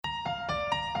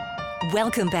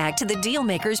Welcome back to the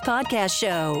Dealmakers Podcast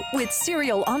Show with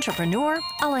serial entrepreneur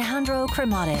Alejandro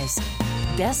Cremades,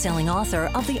 best-selling author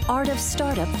of The Art of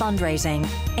Startup Fundraising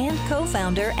and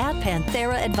co-founder at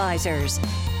Panthera Advisors.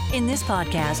 In this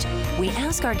podcast, we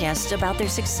ask our guests about their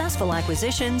successful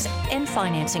acquisitions and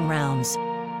financing rounds.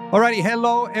 Alrighty,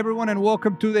 hello everyone and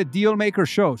welcome to the Dealmaker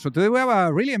Show. So today we have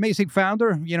a really amazing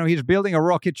founder. He's building a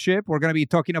rocket ship. We're going to be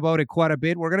talking about it quite a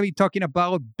bit. We're going to be talking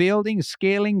about building,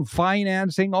 scaling,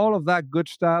 financing, all of that good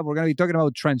stuff. We're going to be talking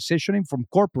about transitioning from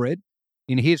corporate,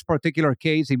 in his particular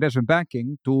case, investment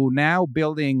banking, to now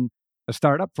building a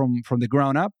startup from the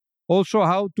ground up. Also,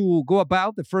 how to go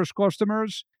about the first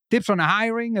customers, tips on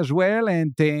hiring as well,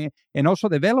 and also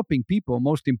developing people,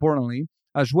 most importantly,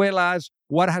 as well as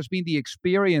what has been the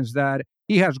experience that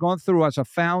he has gone through as a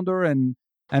founder and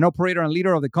an operator and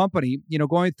leader of the company,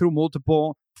 going through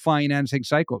multiple financing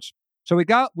cycles. So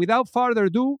without further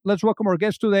ado, let's welcome our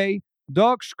guest today,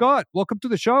 Doug Scott. Welcome to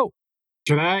the show.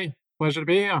 G'day. Pleasure to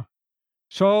be here.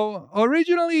 So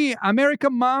originally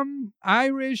American mom,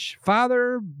 Irish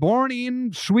father, born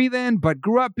in Sweden, but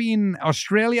grew up in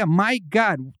Australia. My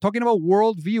God, talking about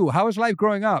worldview. How is life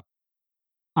growing up?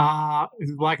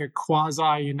 Like a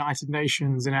quasi United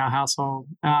Nations in our household.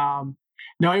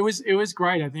 No, it was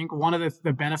great. I think one of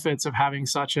the benefits of having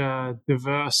such a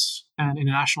diverse and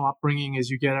international upbringing is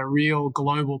you get a real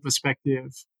global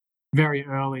perspective very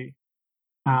early.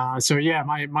 My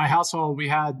household, we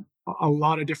had a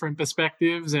lot of different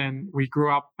perspectives, and we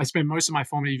grew up. I spent most of my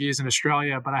formative years in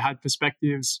Australia, but I had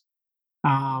perspectives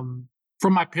from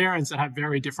my parents that had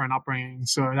very different upbringing.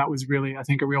 So that was really, I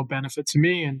think, a real benefit to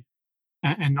me,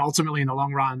 and ultimately in the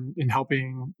long run in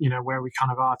helping, where we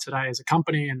kind of are today as a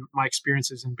company, and my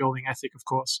experiences in building Ethic, of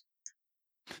course.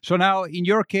 So now in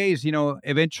your case,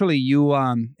 eventually you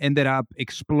ended up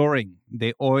exploring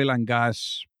the oil and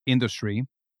gas industry.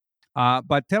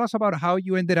 But tell us about how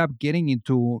you ended up getting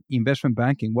into investment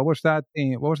banking. What was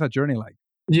that journey like?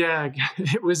 Yeah,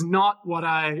 it was not what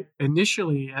I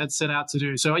initially had set out to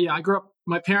do. So I grew up,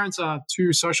 my parents are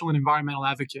two social and environmental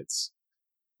advocates.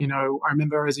 I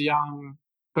remember as a young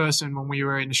person when we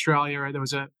were in Australia, there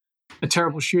was a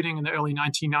terrible shooting in the early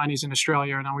 1990s in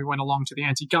Australia, and we went along to the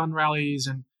anti-gun rallies,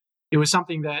 and it was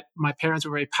something that my parents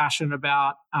were very passionate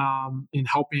about in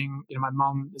helping. My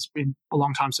mum has been a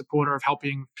long-time supporter of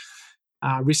helping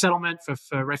resettlement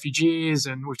for refugees,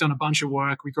 and we've done a bunch of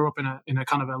work. We grew up in a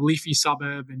kind of a leafy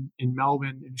suburb in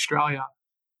Melbourne, in Australia.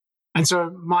 And so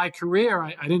my career,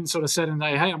 I didn't sort of set in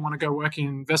there, hey, I want to go work in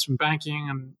investment banking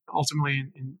and ultimately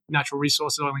in natural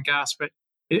resources, oil and gas. But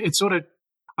it sort of,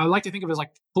 I like to think of it as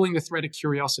like pulling the thread of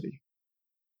curiosity.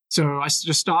 So I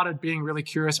just started being really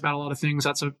curious about a lot of things.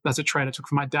 That's a trait I took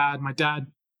from my dad. My dad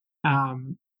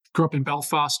grew up in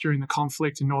Belfast during the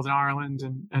conflict in Northern Ireland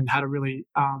and had a really,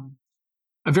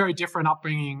 a very different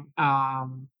upbringing.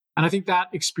 And I think that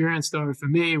experience, though, for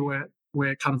me,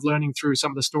 we're kind of learning through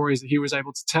some of the stories that he was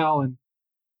able to tell. And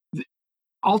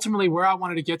ultimately where I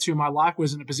wanted to get to in my life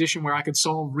was in a position where I could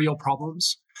solve real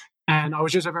problems. And I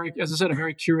was just a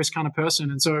very curious kind of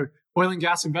person. And so oil and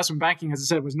gas investment banking, as I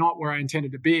said, was not where I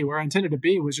intended to be. Where I intended to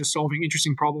be was just solving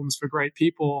interesting problems for great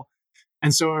people.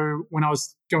 And so when I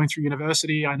was going through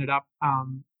university, I ended up,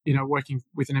 working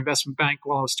with an investment bank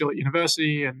while I was still at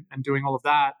university and doing all of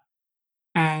that.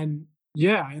 And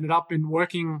I ended up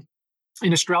working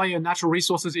in Australia. Natural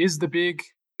resources is the big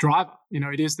driver.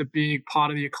 It is the big part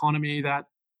of the economy that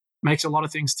makes a lot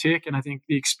of things tick. And I think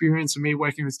the experience of me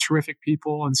working with terrific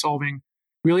people and solving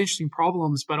really interesting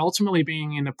problems, but ultimately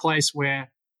being in a place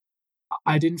where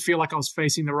I didn't feel like I was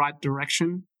facing the right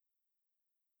direction.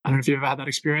 I don't know if you've ever had that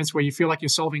experience where you feel like you're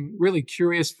solving really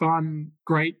curious, fun,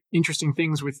 great, interesting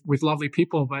things with lovely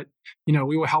people. But,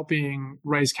 we were helping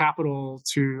raise capital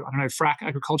to, frack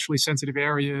agriculturally sensitive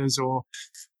areas or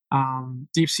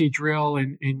deep sea drill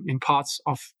in parts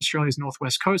of Australia's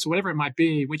northwest coast or whatever it might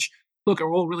be, which, look,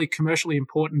 are all really commercially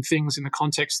important things in the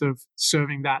context of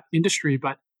serving that industry,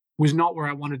 but was not where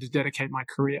I wanted to dedicate my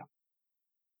career.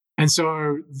 And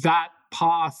so that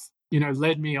path,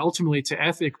 led me ultimately to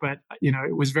Ethic, but,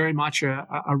 it was very much a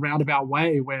roundabout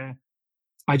way where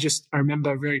I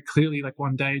remember very clearly, like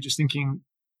one day just thinking,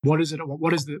 what is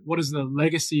the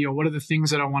legacy, or what are the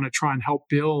things that I want to try and help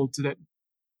build that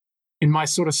in my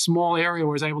sort of small area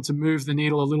was able to move the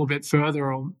needle a little bit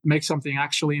further or make something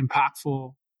actually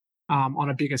impactful on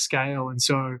a bigger scale. And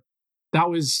so that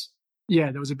was,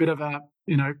 there was a bit of a,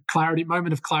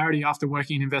 moment of clarity after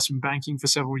working in investment banking for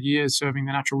several years, serving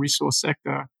the natural resource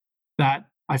sector, that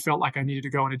I felt like I needed to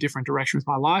go in a different direction with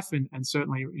my life and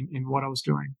certainly in what I was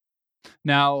doing.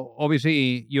 Now,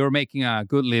 obviously, you're making a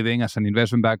good living as an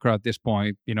investment banker at this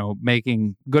point,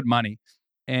 making good money.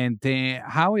 And then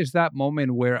how is that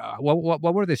moment where,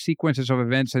 what were the sequences of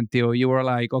events until you were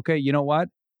like, okay, you know what?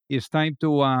 It's time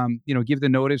to, give the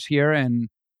notice here and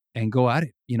go at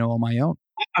it, on my own.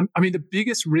 I mean, the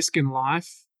biggest risk in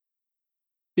life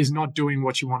is not doing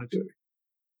what you want to do.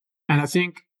 And I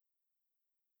think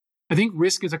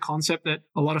risk is a concept that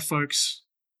a lot of folks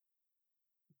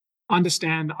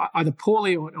understand either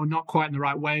poorly or not quite in the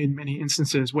right way in many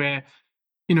instances, where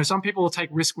some people will take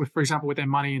risk with, for example, with their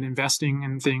money and investing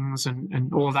in things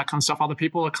and all of that kind of stuff. Other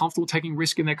people are comfortable taking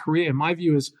risk in their career. My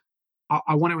view is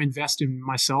I want to invest in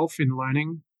myself, in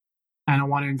learning, and I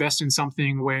want to invest in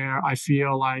something where I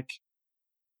feel like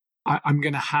I'm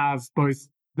going to have both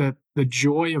the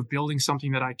joy of building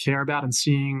something that I care about and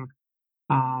seeing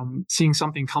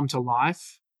something come to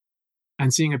life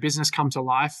and seeing a business come to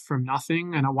life from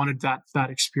nothing. And I wanted that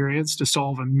experience to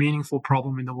solve a meaningful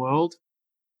problem in the world.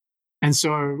 And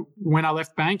so when I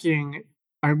left banking,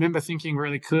 I remember thinking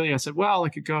really clearly, I said, well, I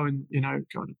could go and,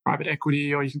 go into private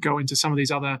equity, or you can go into some of these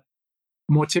other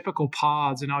more typical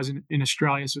paths. And I was in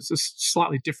Australia, so it's a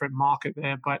slightly different market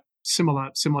there, but similar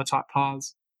type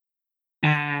paths.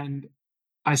 And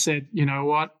I said, you know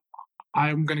what,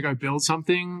 I'm going to go build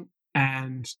something.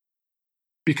 And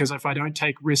because if I don't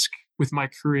take risk with my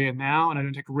career now, and I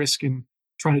don't take a risk in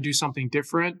trying to do something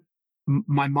different,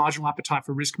 my marginal appetite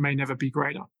for risk may never be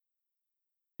greater.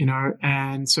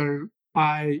 And so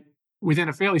I, within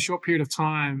a fairly short period of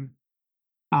time,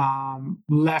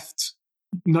 left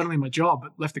not only my job,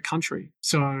 but left the country.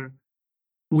 So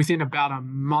within about a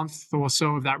month or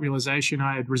so of that realization,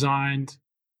 I had resigned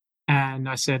and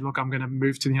I said, look, I'm going to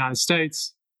move to the United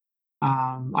States.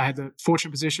 I had the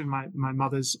fortunate position, my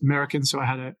mother's American, so I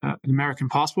had an American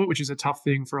passport, which is a tough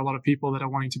thing for a lot of people that are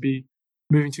wanting to be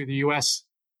moving to the US.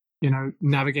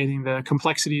 Navigating the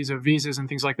complexities of visas and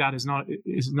things like that is not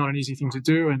an easy thing to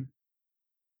do. And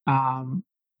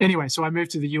anyway, so I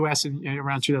moved to the US in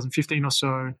around 2015 or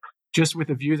so, just with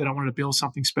a view that I wanted to build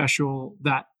something special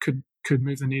that could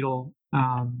move the needle,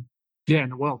 in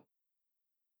the world.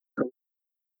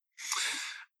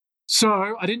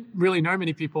 So I didn't really know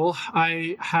many people.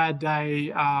 I had I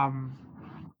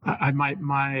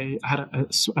had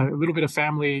a little bit of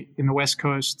family in the West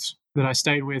Coast that I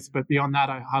stayed with, but beyond that,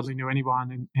 I hardly knew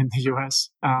anyone in the US.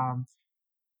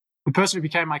 The person who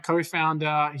became my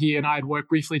co-founder, he and I had worked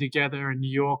briefly together in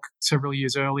New York several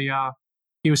years earlier.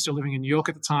 He was still living in New York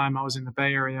at the time. I was in the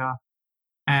Bay Area,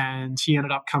 and he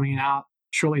ended up coming out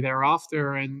shortly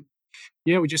thereafter. And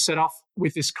we just set off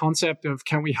with this concept of,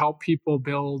 can we help people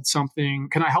build something?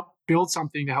 Can I help build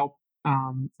something to help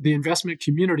the investment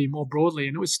community more broadly?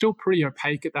 And it was still pretty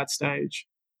opaque at that stage.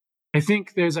 I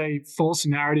think there's a false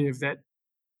narrative that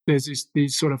there's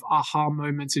these sort of aha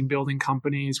moments in building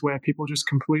companies where people just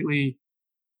completely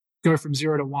go from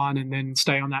 0 to 1 and then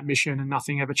stay on that mission and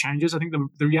nothing ever changes. I think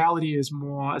the reality is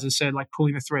more, as I said, like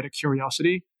pulling the thread of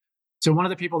curiosity. So one of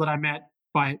the people that I met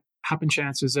by happen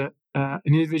chance is an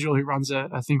individual who runs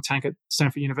a think tank at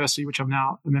Stanford University, which I'm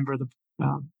now a member of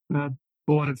the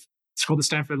board of. It's called the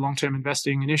Stanford Long-Term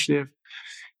Investing Initiative.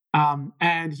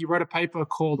 And he wrote a paper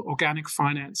called Organic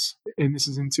Finance, and this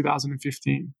is in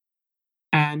 2015.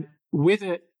 And with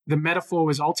it, the metaphor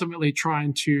was ultimately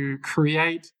trying to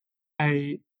create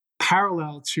a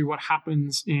parallel to what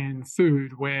happens in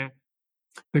food, where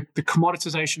the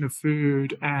commoditization of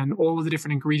food and all of the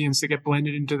different ingredients that get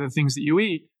blended into the things that you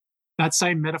eat, that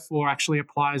same metaphor actually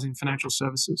applies in financial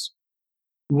services,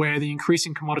 where the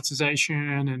increasing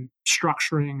commoditization and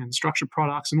structuring and structured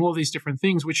products and all of these different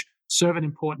things which serve an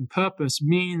important purpose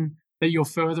mean that you're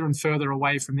further and further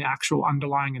away from the actual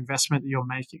underlying investment that you're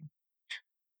making.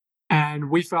 And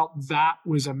we felt that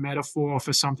was a metaphor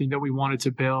for something that we wanted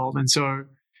to build. And so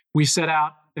we set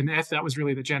out, and that was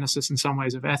really the genesis in some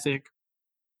ways of Ethic,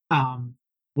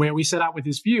 where we set out with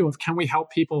this view of, can we help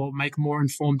people make more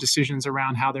informed decisions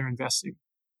around how they're investing?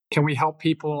 Can we help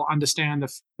people understand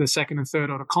the second and third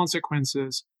order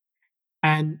consequences?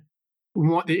 And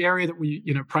what the area that we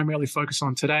primarily focus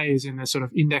on today is in the sort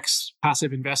of index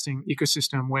passive investing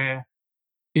ecosystem, where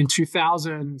in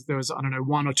 2000 there was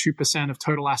 1 or 2% of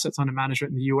total assets under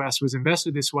management in the US was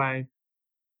invested this way.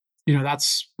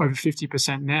 That's over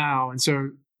 50% now. And so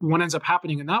what ends up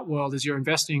happening in that world is you're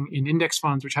investing in index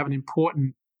funds, which have an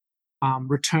important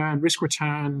risk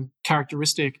return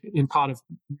characteristic in part of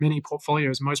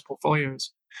most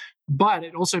portfolios. But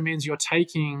it also means you're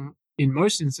taking, in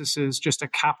most instances, just a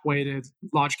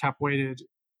large cap weighted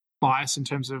bias in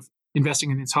terms of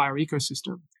investing in the entire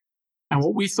ecosystem. And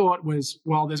what we thought was,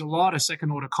 well, there's a lot of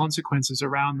second order consequences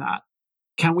around that.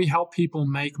 Can we help people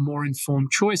make more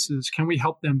informed choices? Can we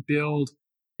help them build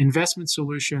investment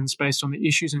solutions based on the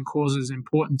issues and causes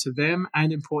important to them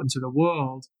and important to the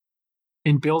world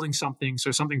in building something.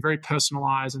 So something very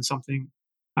personalized and something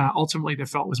ultimately they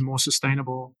felt was more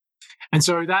sustainable. And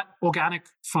so that organic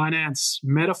finance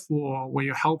metaphor, where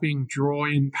you're helping draw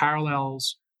in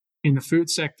parallels in the food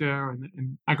sector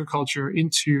and agriculture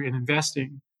into in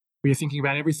investing, where you're thinking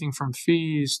about everything from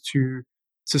fees to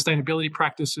sustainability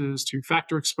practices to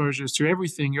factor exposures to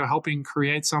everything, you're helping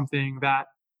create something that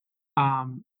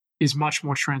is much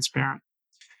more transparent.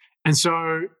 And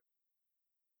so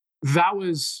that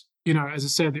was, as I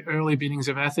said, the early beginnings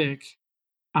of Ethic.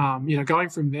 Going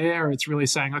from there, it's really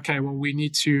saying, okay, well, we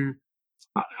need to.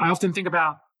 I often think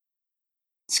about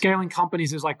scaling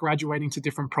companies as like graduating to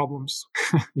different problems.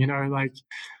 Like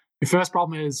the first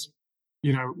problem is,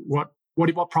 what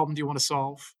problem do you want to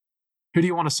solve? Who do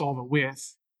you want to solve it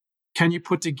with? Can you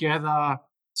put together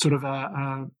sort of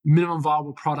a minimum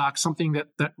viable product, something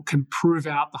that can prove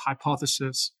out the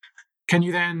hypothesis? Can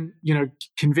you then,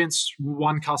 convince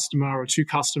one customer or two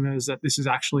customers that this is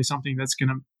actually something that's going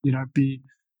to, be,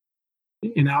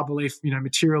 in our belief,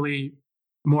 materially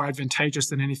more advantageous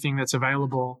than anything that's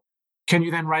available? Can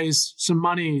you then raise some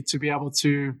money to be able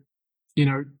to,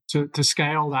 to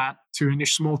scale that to a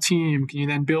niche small team? Can you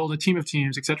then build a team of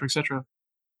teams, et cetera, et cetera?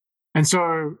 And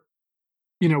so,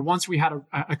 once we had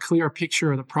a clearer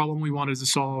picture of the problem we wanted to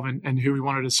solve and who we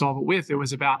wanted to solve it with, it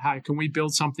was about, hey, can we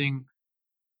build something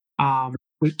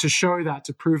to show that,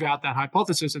 to prove out that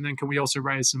hypothesis, and then can we also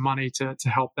raise some money to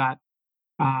help that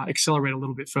accelerate a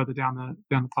little bit further down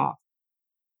the path?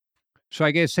 So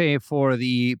I guess for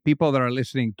the people that are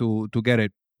listening to get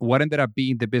it, what ended up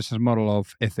being the business model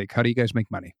of Ethic? How do you guys make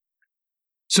money?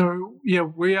 So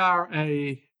we are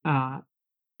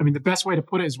the best way to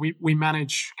put it is we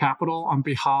manage capital on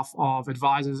behalf of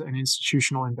advisors and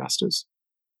institutional investors.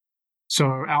 So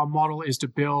our model is to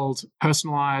build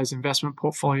personalized investment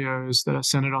portfolios that are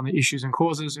centered on the issues and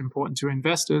causes important to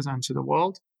investors and to the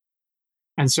world.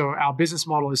 And so our business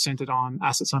model is centered on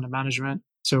assets under management.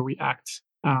 So we act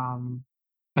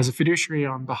as a fiduciary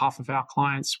on behalf of our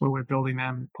clients, where we're building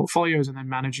them portfolios and then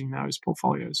managing those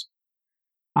portfolios.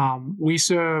 We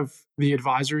serve the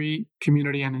advisory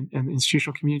community and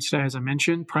institutional community today, as I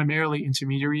mentioned, primarily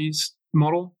intermediaries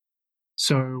model.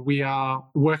 So we are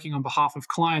working on behalf of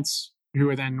clients who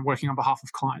are then working on behalf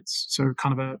of clients. So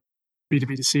kind of a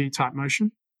B2B2C type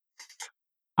motion.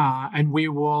 And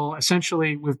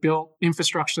we've built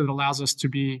infrastructure that allows us to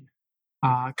be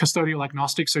custodial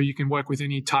agnostic. So you can work with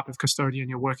any type of custodian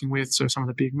you're working with. So some of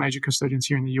the big major custodians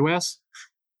here in the US.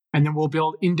 And then we'll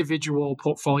build individual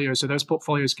portfolios. So those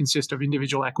portfolios consist of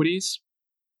individual equities.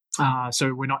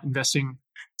 So we're not investing,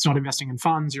 it's not investing in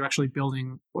funds. You're actually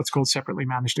building what's called separately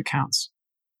managed accounts.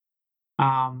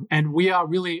 And we are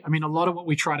really, a lot of what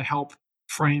we try to help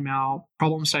frame our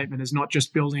problem statement is not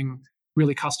just building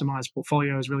really customized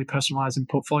portfolios, really personalized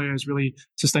portfolios, really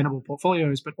sustainable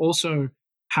portfolios, but also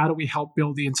how do we help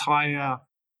build the entire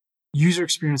user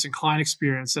experience and client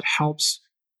experience that helps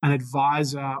an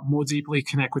advisor more deeply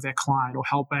connect with their client, or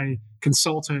help a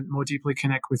consultant more deeply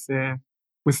connect with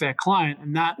their client.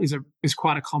 And that is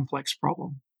quite a complex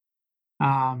problem.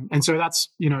 And so that's,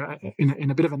 in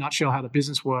a bit of a nutshell, how the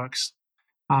business works.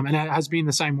 And it has been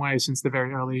the same way since the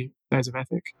very early days of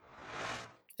Ethic.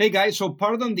 Hey guys, so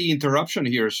pardon the interruption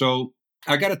here. So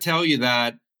I got to tell you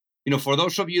that, for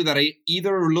those of you that are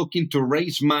either looking to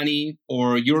raise money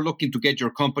or you're looking to get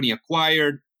your company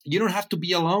acquired, you don't have to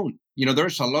be alone.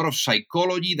 There's a lot of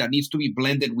psychology that needs to be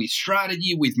blended with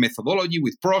strategy, with methodology,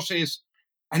 with process.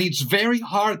 And it's very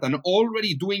hard. And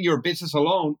already doing your business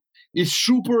alone is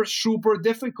super, super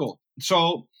difficult.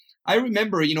 So I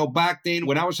remember, back then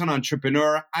when I was an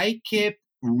entrepreneur, I kept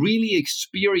really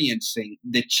experiencing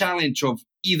the challenge of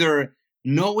either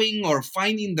knowing or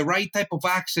finding the right type of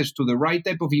access to the right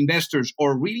type of investors,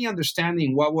 or really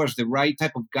understanding what was the right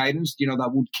type of guidance,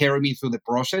 that would carry me through the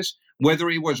process,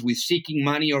 whether it was with seeking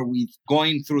money or with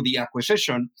going through the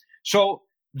acquisition. So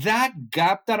that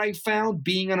gap that I found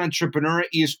being an entrepreneur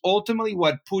is ultimately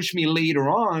what pushed me later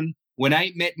on when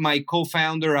I met my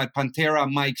co-founder at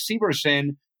Pantera, Mike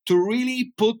Severson, to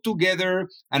really put together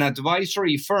an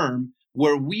advisory firm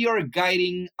where we are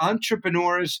guiding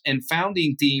entrepreneurs and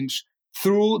founding teams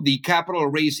through the capital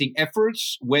raising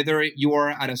efforts, whether you are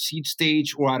at a seed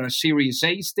stage or at a Series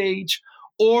A stage,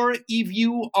 or if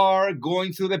you are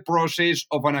going through the process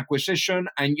of an acquisition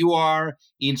and you are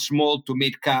in small to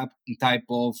mid cap type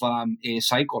of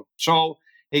cycle. So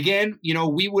again,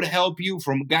 we would help you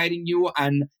from guiding you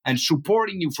and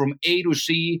supporting you from A to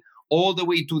C all the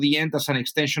way to the end as an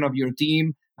extension of your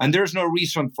team. And there's no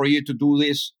reason for you to do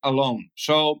this alone.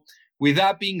 So With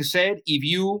that being said, if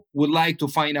you would like to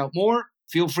find out more,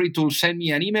 feel free to send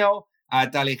me an email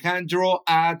at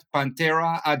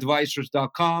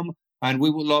alejandro@panteraadvisors.com, and we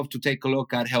would love to take a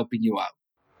look at helping you out.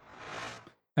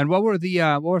 And what was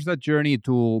that journey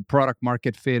to product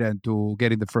market fit and to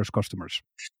getting the first customers?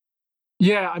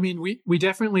 Yeah, I mean, we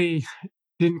definitely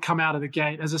didn't come out of the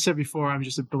gate. As I said before, I'm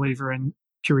just a believer in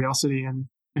curiosity and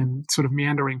sort of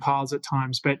meandering paths at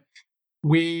times. But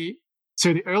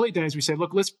so the early days, we said,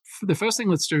 look, the first thing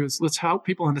let's do is let's help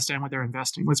people understand what they're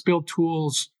investing. Let's build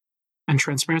tools and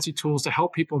transparency tools to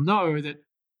help people know that,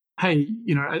 hey,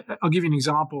 I'll give you an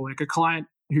example, like a client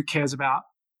who cares about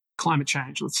climate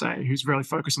change, let's say, who's really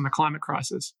focused on the climate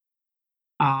crisis,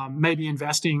 maybe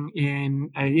investing in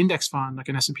an index fund like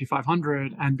an S&P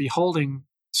 500 and be holding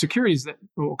securities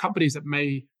or companies that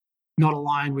may not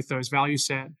align with those value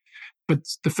set. But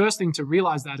the first thing to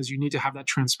realize that is you need to have that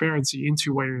transparency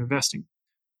into where you're investing.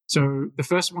 So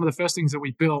one of the first things that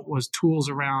we built was tools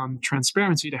around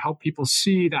transparency to help people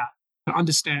see that, to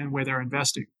understand where they're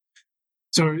investing.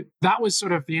 So that was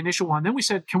sort of the initial one. Then we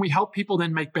said, can we help people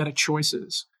then make better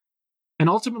choices? And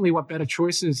ultimately what better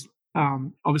choices,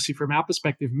 obviously from our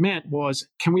perspective, meant was,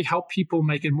 can we help people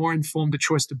make a more informed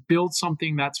choice to build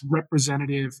something that's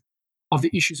representative of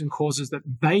the issues and causes that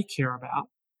they care about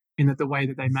in the way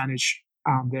that they manage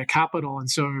their capital? And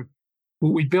so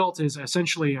what we built is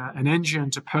essentially an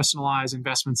engine to personalize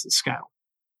investments at scale.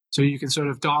 So you can sort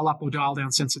of dial up or dial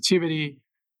down sensitivity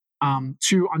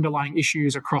to underlying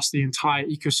issues across the entire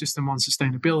ecosystem on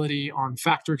sustainability, on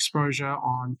factor exposure,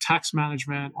 on tax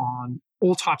management, on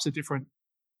all types of different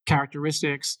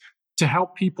characteristics to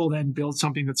help people then build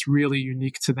something that's really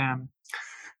unique to them.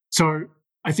 So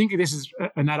I think this is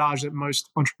an adage that most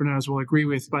entrepreneurs will agree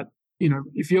with, but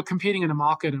if you're competing in a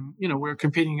market and, we're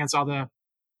competing against other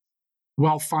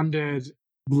well-funded,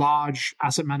 large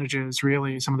asset managers,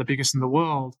 really some of the biggest in the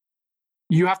world,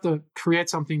 you have to create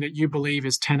something that you believe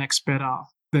is 10x better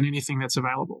than anything that's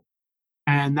available.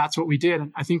 And that's what we did.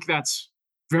 And I think that's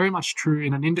very much true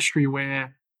in an industry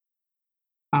where,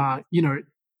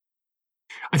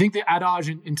 I think the adage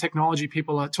in technology,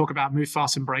 people talk about move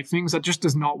fast and break things. That just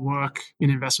does not work in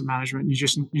investment management. You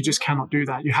just cannot do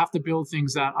that. You have to build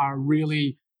things that are really,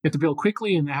 you have to build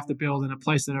quickly, and they have to build in a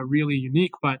place that are really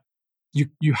unique, but you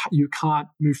can't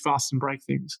move fast and break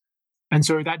things. And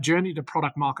so that journey to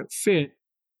product market fit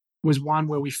was one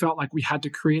where we felt like we had to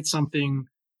create something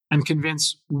and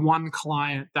convince one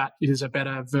client that it is a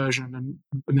better version, and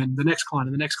then the next client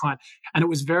and the next client. And it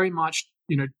was very much,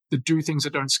 to do things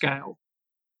that don't scale.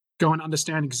 Go and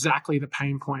understand exactly the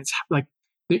pain points. Like,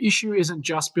 the issue isn't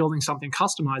just building something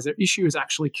customized. The issue is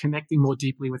actually connecting more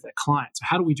deeply with their client. So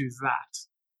how do we do that?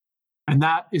 And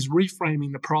that is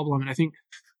reframing the problem. And I think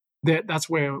that's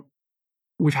where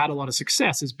we've had a lot of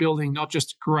success, is building not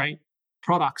just great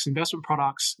products, investment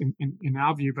products in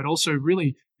our view, but also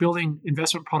really building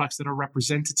investment products that are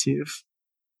representative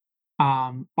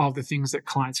of the things that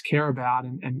clients care about,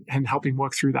 and helping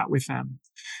work through that with them.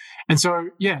 And so,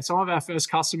 some of our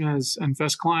first customers and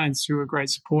first clients who were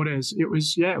great supporters, it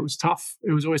was tough.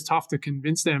 It was always tough to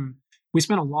convince them. We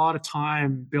spent a lot of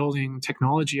time building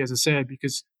technology, as I said,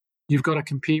 because you've got to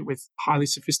compete with highly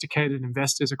sophisticated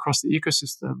investors across the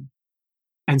ecosystem.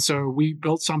 And so we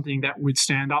built something that would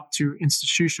stand up to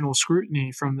institutional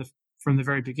scrutiny from the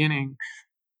very beginning,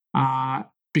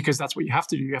 because that's what you have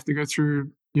to do. You have to go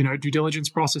through, due diligence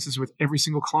processes with every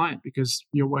single client, because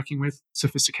you're working with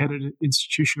sophisticated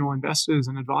institutional investors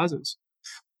and advisors.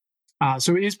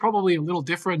 So it is probably a little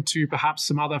different to perhaps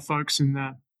some other folks in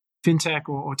the fintech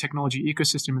or technology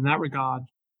ecosystem in that regard.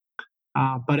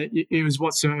 But it was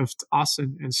what served us,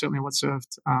 and certainly what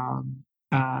served our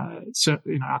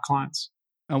clients.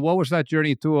 And what was that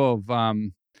journey too of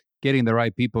getting the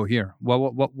right people here?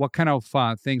 What kind of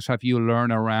things have you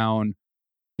learned around,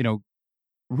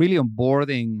 really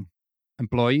onboarding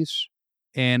employees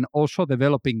and also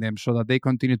developing them so that they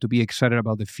continue to be excited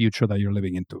about the future that you're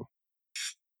living into?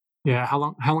 Yeah, how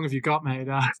long have you got, mate?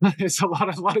 It's a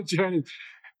lot of journeys.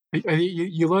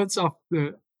 You learn stuff.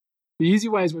 The easy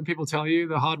way is when people tell you.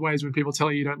 The hard way is when people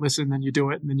tell you don't listen, then you do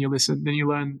it, and then you listen. Then you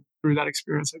learn through that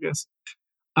experience, I guess.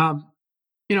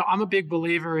 I'm a big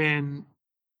believer in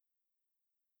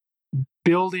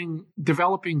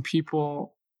developing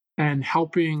people and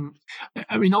helping.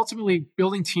 I mean, ultimately,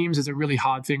 building teams is a really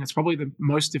hard thing. It's probably the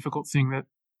most difficult thing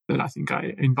that I think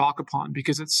I embark upon,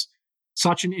 because it's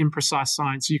such an imprecise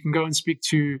science. You can go and speak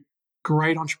to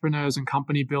great entrepreneurs and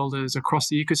company builders across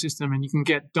the ecosystem, and you can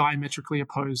get diametrically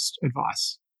opposed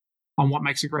advice on what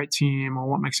makes a great team or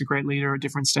what makes a great leader at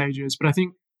different stages. But I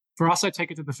think for us, I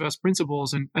take it to the first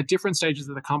principles, and at different stages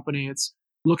of the company, it's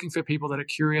looking for people that are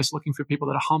curious, looking for people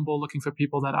that are humble, looking for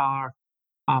people that are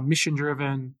mission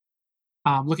driven,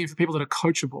 looking for people that are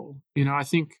coachable. I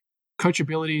think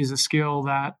coachability is a skill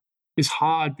that is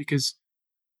hard because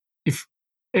if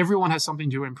everyone has something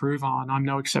to improve on, I'm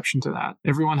no exception to that.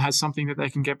 Everyone has something that they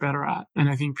can get better at. And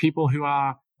I think people who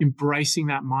are embracing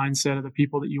that mindset are the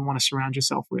people that you want to surround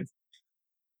yourself with.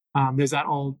 There's that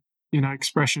old,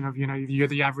 expression of, you're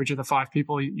the average of the 5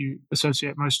 people you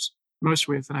associate most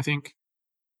with. And I think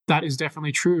that is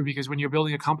definitely true, because when you're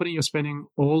building a company, you're spending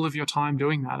all of your time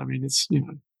doing that. I mean, it's,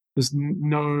 there's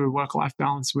no work-life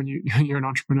balance when you're an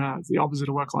entrepreneur. It's the opposite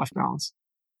of work-life balance,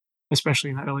 especially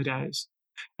in the early days.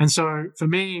 And so for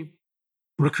me,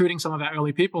 recruiting some of our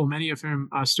early people, many of whom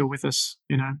are still with us,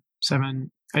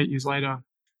 7, 8 years later,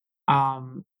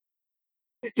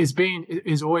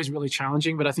 is always really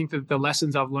challenging. But I think that the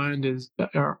lessons I've learned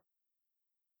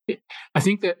I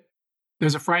think that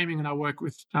there's a framing, and I work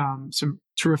with some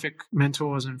terrific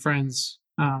mentors and friends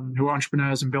who are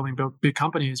entrepreneurs and building big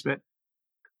companies. But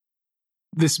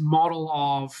this model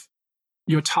of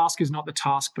your task is not the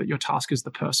task, but your task is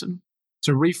the person.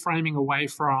 So reframing away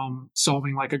from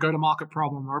solving like a go-to-market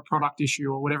problem or a product issue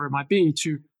or whatever it might be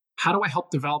to how do I help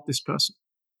develop this person?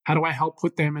 How do I help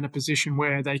put them in a position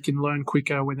where they can learn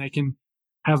quicker, where they can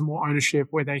have more ownership,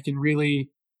 where they can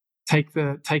really take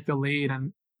the lead?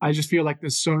 And I just feel like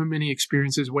there's so many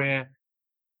experiences where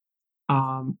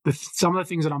some of the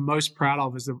things that I'm most proud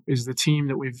of is the team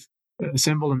that we've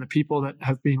assembled and the people that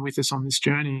have been with us on this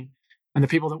journey and the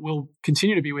people that will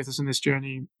continue to be with us in this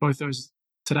journey, both those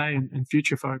today and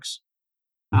future folks.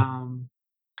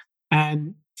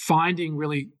 And finding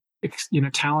really,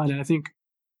 talent. And I think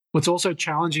what's also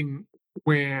challenging,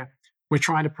 where we're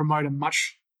trying to promote a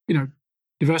much,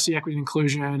 diversity, equity, and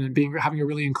inclusion, and having a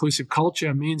really inclusive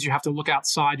culture, means you have to look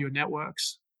outside your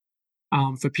networks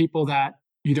for people that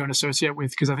you don't associate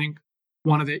with. Because I think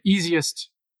one of the easiest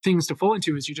things to fall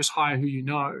into is you just hire who you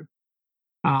know.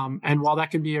 And while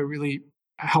that can be a really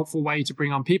helpful way to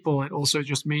bring on people, it also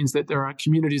just means that there are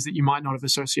communities that you might not have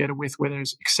associated with where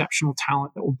there's exceptional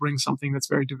talent that will bring something that's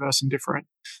very diverse and different.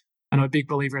 And I'm a big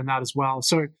believer in that as well.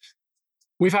 So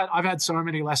I've had so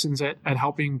many lessons at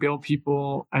helping build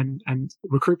people and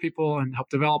recruit people and help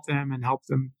develop them and help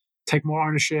them take more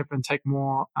ownership and take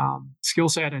more skill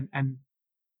set. And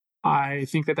I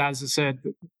think that, as I said,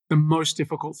 the most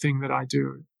difficult thing that I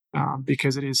do,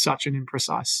 because it is such an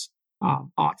imprecise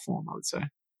art form, I would say.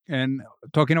 And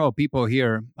talking about people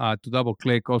here, to double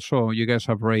click, also, you guys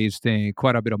have raised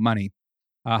quite a bit of money.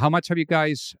 How much have you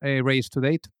guys raised to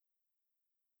date?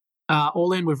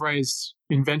 All in, we've raised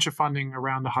in venture funding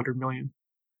around 100 million.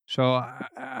 So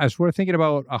as we're thinking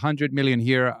about 100 million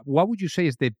here, what would you say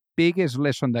is the biggest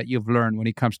lesson that you've learned when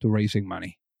it comes to raising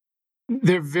money?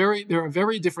 There are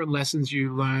very different lessons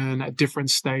you learn at different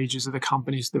stages of the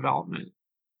company's development.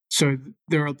 So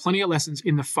there are plenty of lessons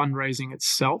in the fundraising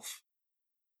itself,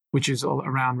 which is all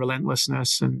around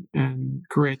relentlessness and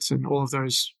grit and all of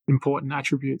those important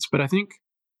attributes. But I think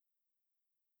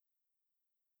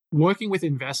working with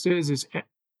investors is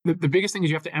the biggest thing is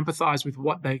you have to empathize with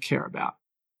what they care about.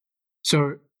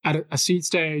 So at a seed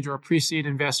stage or a pre-seed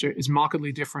investor is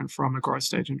markedly different from a growth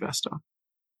stage investor.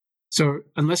 So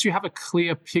unless you have a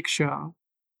clear picture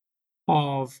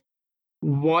of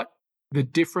what the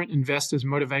different investors'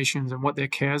 motivations and what their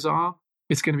cares are,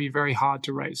 it's going to be very hard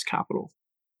to raise capital.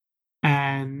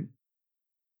 And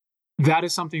that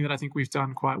is something that I think we've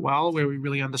done quite well, where we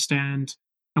really understand,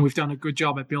 and we've done a good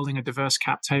job at building a diverse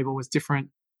cap table with different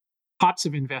types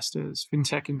of investors,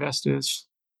 fintech investors,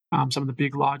 some of the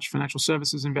big, large financial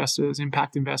services investors,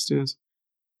 impact investors,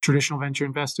 traditional venture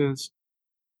investors.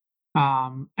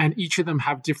 And each of them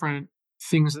have different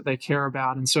things that they care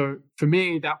about. And so for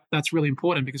me, that's really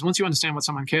important, because once you understand what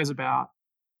someone cares about,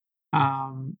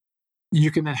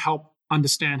 you can then help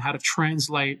understand how to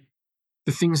translate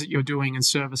the things that you're doing in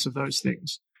service of those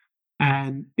things.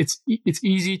 And it's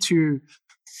easy to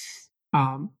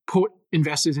put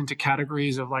investors into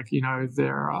categories of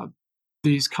there are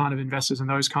these kind of investors and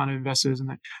those kind of investors,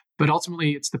 but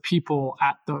ultimately it's the people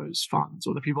at those funds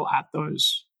or the people at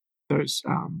those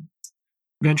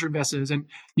venture investors, and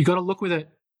you got to look with it.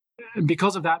 And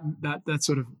because of that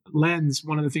sort of lens,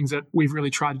 one of the things that we've really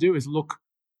tried to do is look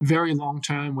very long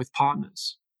term with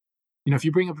partners. If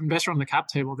you bring up an investor on the cap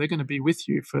table, they're going to be with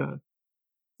you for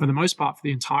the most part for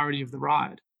the entirety of the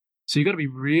ride. So you've got to be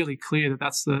really clear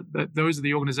that those are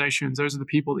the organizations, those are the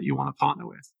people that you want to partner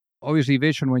with. Obviously,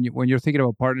 vision, when you're thinking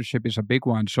about partnership, is a big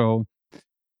one. So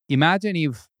imagine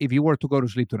if you were to go to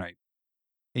sleep tonight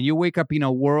and you wake up in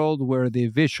a world where the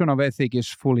vision of ethic is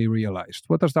fully realized.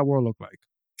 What does that world look like?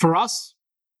 For us,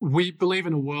 we believe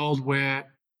in a world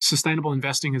where sustainable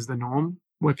investing is the norm,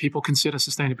 where people consider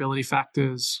sustainability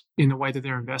factors in the way that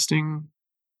they're investing,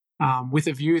 with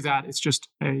a view that it's just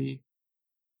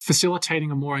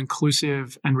facilitating a more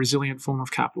inclusive and resilient form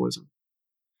of capitalism.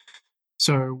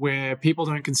 So where people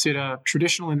don't consider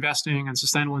traditional investing and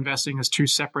sustainable investing as two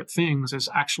separate things, as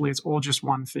actually it's all just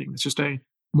one thing. It's just a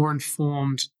more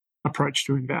informed approach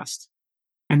to invest.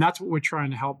 And that's what we're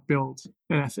trying to help build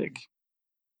at Ethic,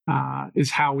 is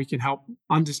how we can help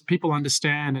people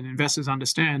understand and investors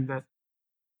understand that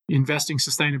investing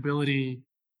sustainability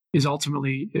is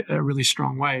ultimately a really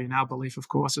strong way, in our belief, of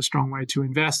course, a strong way to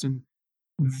invest. And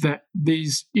that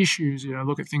these issues,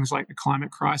 look at things like the climate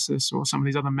crisis or some of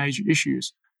these other major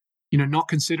issues, not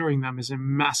considering them is a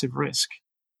massive risk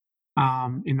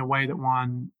in the way that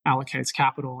one allocates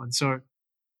capital. And so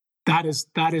that is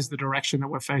the direction that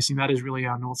we're facing. That is really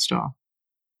our North Star.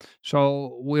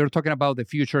 So we're talking about the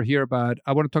future here, but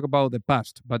I want to talk about the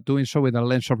past, but doing so with a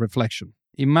lens of reflection.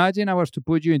 Imagine I was to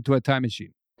put you into a time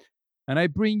machine and I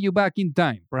bring you back in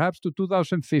time, perhaps to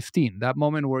 2015, that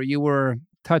moment where you were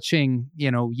touching,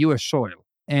 U.S. soil.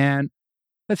 And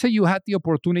let's say you had the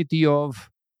opportunity of,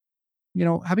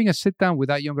 having a sit down with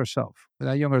that younger self, with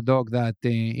that younger dog that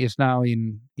is now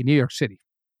in New York City.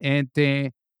 And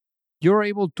you're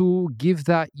able to give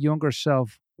that younger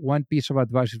self one piece of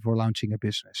advice for launching a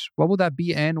business. What would that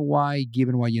be and why,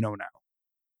 given what you know now?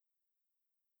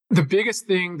 The biggest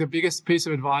piece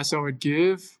of advice I would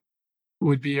give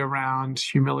would be around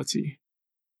humility.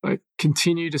 Like,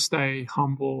 continue to stay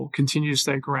humble, continue to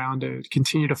stay grounded,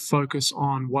 continue to focus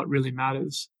on what really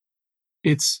matters.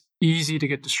 It's easy to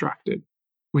get distracted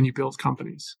when you build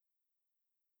companies.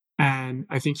 And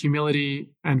I think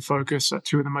humility and focus are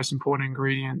two of the most important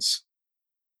ingredients.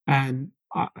 And,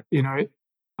 I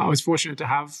was fortunate to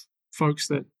have folks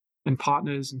and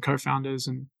partners and co-founders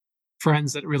and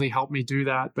friends that really helped me do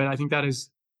that. But I think that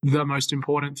is the most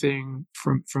important thing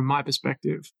from my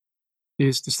perspective,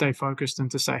 is to stay focused and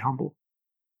to stay humble.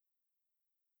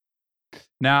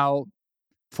 Now,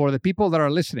 for the people that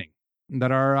are listening,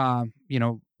 that are,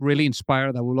 really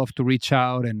inspired, that would love to reach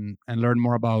out and learn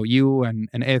more about you and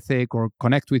Ethic or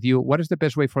connect with you, what is the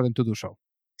best way for them to do so?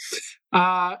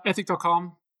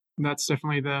 Ethic.com. That's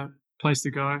definitely the place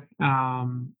to go.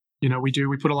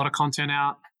 We put a lot of content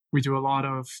out. We do a lot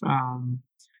of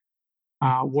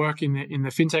work in the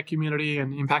fintech community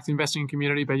and impact investing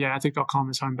community. But yeah,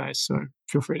 ethic.com is home base. So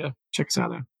feel free to check us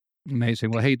out there. Amazing.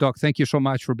 Well, hey, Doc, thank you so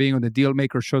much for being on the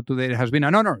Dealmaker Show today. It has been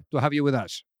an honor to have you with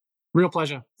us. Real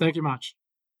pleasure. Thank you much.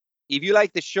 If you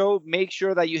like the show, make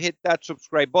sure that you hit that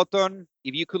subscribe button.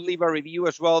 If you could leave a review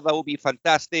as well, that would be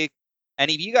fantastic.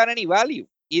 And if you got any value,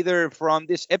 either from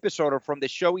this episode or from the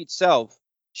show itself,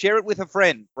 share it with a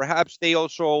friend. Perhaps they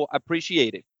also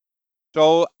appreciate it.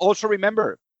 So also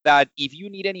remember that if you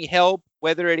need any help,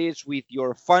 whether it is with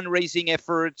your fundraising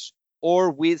efforts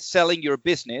or with selling your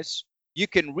business, you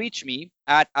can reach me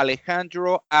at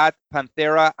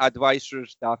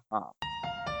alejandro@pantheraadvisors.com.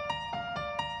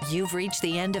 You've reached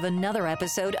the end of another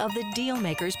episode of the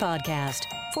Dealmakers Podcast.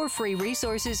 For free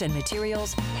resources and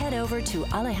materials, head over to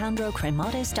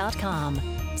alejandrocremades.com.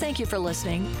 Thank you for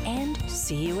listening, and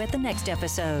see you at the next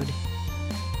episode.